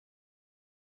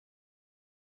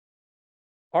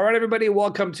All right, everybody,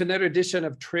 welcome to another edition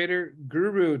of Trader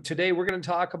Guru. Today, we're going to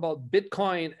talk about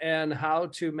Bitcoin and how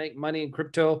to make money in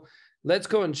crypto. Let's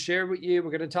go and share with you. We're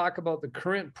going to talk about the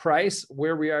current price,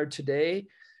 where we are today.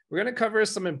 We're going to cover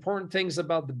some important things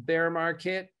about the bear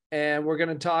market, and we're going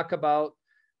to talk about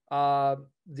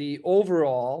the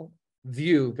overall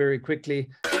view very quickly.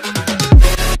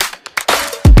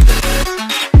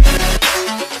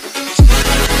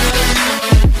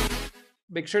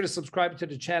 Make sure to subscribe to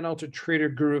the channel, to Trader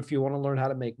Guru, if you want to learn how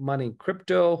to make money in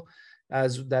crypto,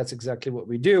 as that's exactly what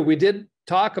we do. We did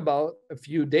talk about a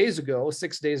few days ago,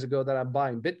 6 days ago, that I'm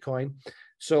buying Bitcoin.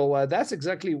 So that's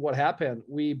exactly what happened.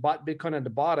 We bought Bitcoin at the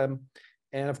bottom.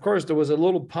 And of course, there was a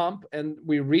little pump and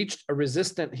we reached a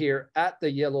resistance here at the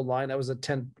yellow line. That was a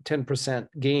 10%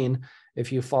 gain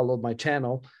if you followed my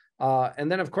channel.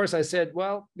 And then, of course, I said,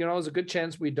 well, there's a good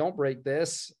chance we don't break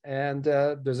this. And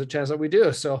there's a chance that we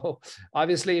do. So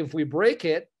obviously, if we break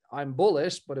it, I'm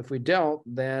bullish. But if we don't,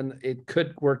 then it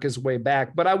could work its way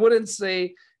back. But I wouldn't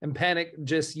say and panic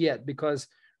just yet, because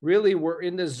really we're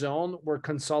in the zone. We're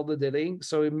consolidating.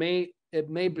 So it may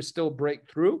still break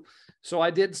through. So I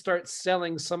did start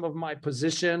selling some of my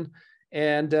position,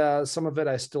 and some of it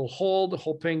I still hold,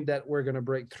 hoping that we're going to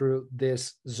break through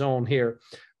this zone here.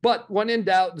 But when in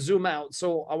doubt, zoom out.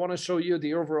 So I want to show you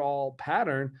the overall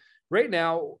pattern. Right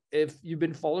now, if you've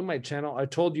been following my channel, I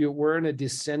told you we're in a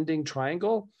descending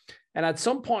triangle. And at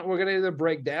some point, we're going to either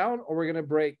break down or we're going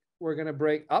to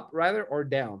break up rather, or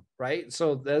down, right?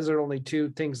 So those are only two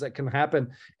things that can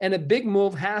happen. And a big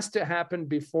move has to happen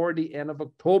before the end of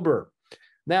October.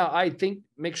 Now, I think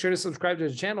make sure to subscribe to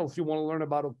the channel if you want to learn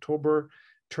about October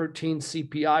 13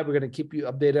 CPI. We're going to keep you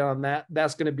updated on that.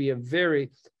 That's going to be a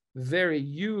very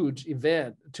huge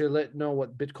event to let know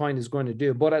what Bitcoin is going to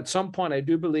do. But at some point, I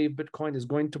do believe Bitcoin is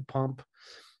going to pump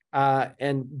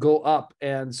and go up.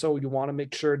 And so you want to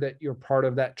make sure that you're part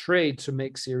of that trade to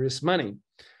make serious money.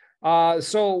 But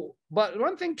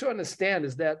one thing to understand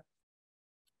is that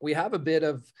we have a bit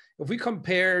of, if we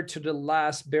compare to the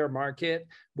last bear market,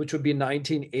 which would be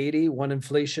 1980, when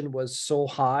inflation was so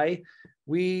high,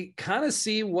 we kind of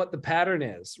see what the pattern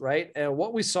is, right? And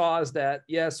what we saw is that,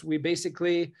 yes, we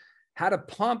basically had a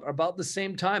pump about the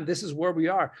same time. This is where we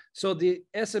are. So the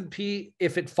S&P,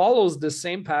 if it follows the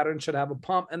same pattern, should have a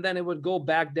pump, and then it would go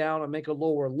back down and make a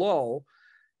lower low,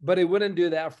 but it wouldn't do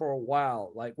that for a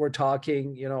while. Like we're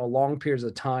talking, long periods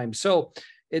of time. So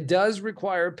it does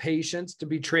require patience to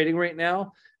be trading right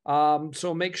now.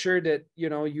 So make sure that,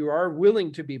 you are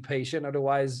willing to be patient.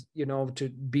 Otherwise, to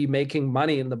be making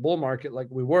money in the bull market like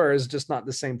we were is just not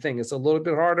the same thing. It's a little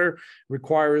bit harder,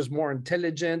 requires more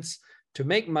intelligence to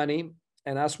make money.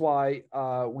 And that's why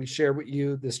we share with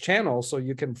you this channel, so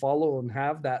you can follow and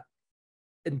have that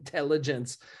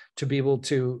intelligence to be able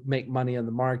to make money in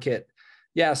the market.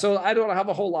 Yeah, so I don't have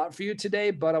a whole lot for you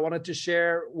today, but I wanted to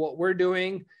share what we're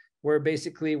doing.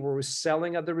 We're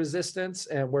selling at the resistance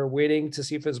and we're waiting to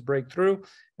see if it's breakthrough.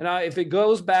 And if it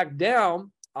goes back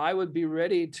down, I would be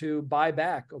ready to buy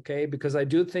back, okay? Because I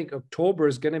do think October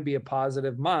is going to be a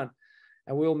positive month,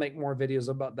 and we'll make more videos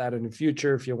about that in the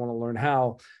future if you want to learn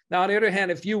how. Now, on the other hand,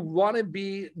 if you want to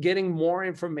be getting more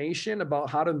information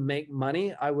about how to make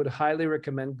money, I would highly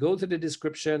recommend go to the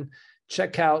description,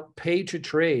 check out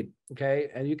Pay2Trade,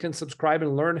 okay? And you can subscribe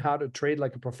and learn how to trade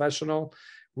like a professional.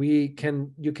 You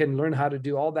can learn how to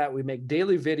do all that. We make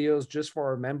daily videos just for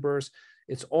our members.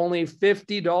 It's only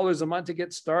 $50 a month to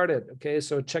get started. Okay,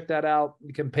 so check that out.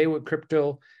 You can pay with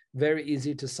crypto. Very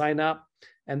easy to sign up.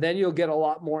 And then you'll get a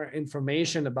lot more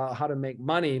information about how to make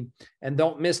money. And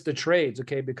don't miss the trades,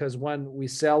 okay? Because when we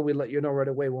sell, we let you know right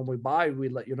away. When we buy, we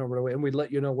let you know right away. And we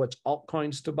let you know which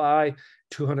altcoins to buy,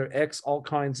 200x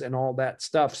altcoins and all that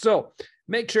stuff. So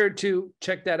make sure to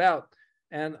check that out.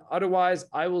 And otherwise,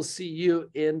 I will see you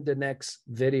in the next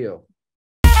video.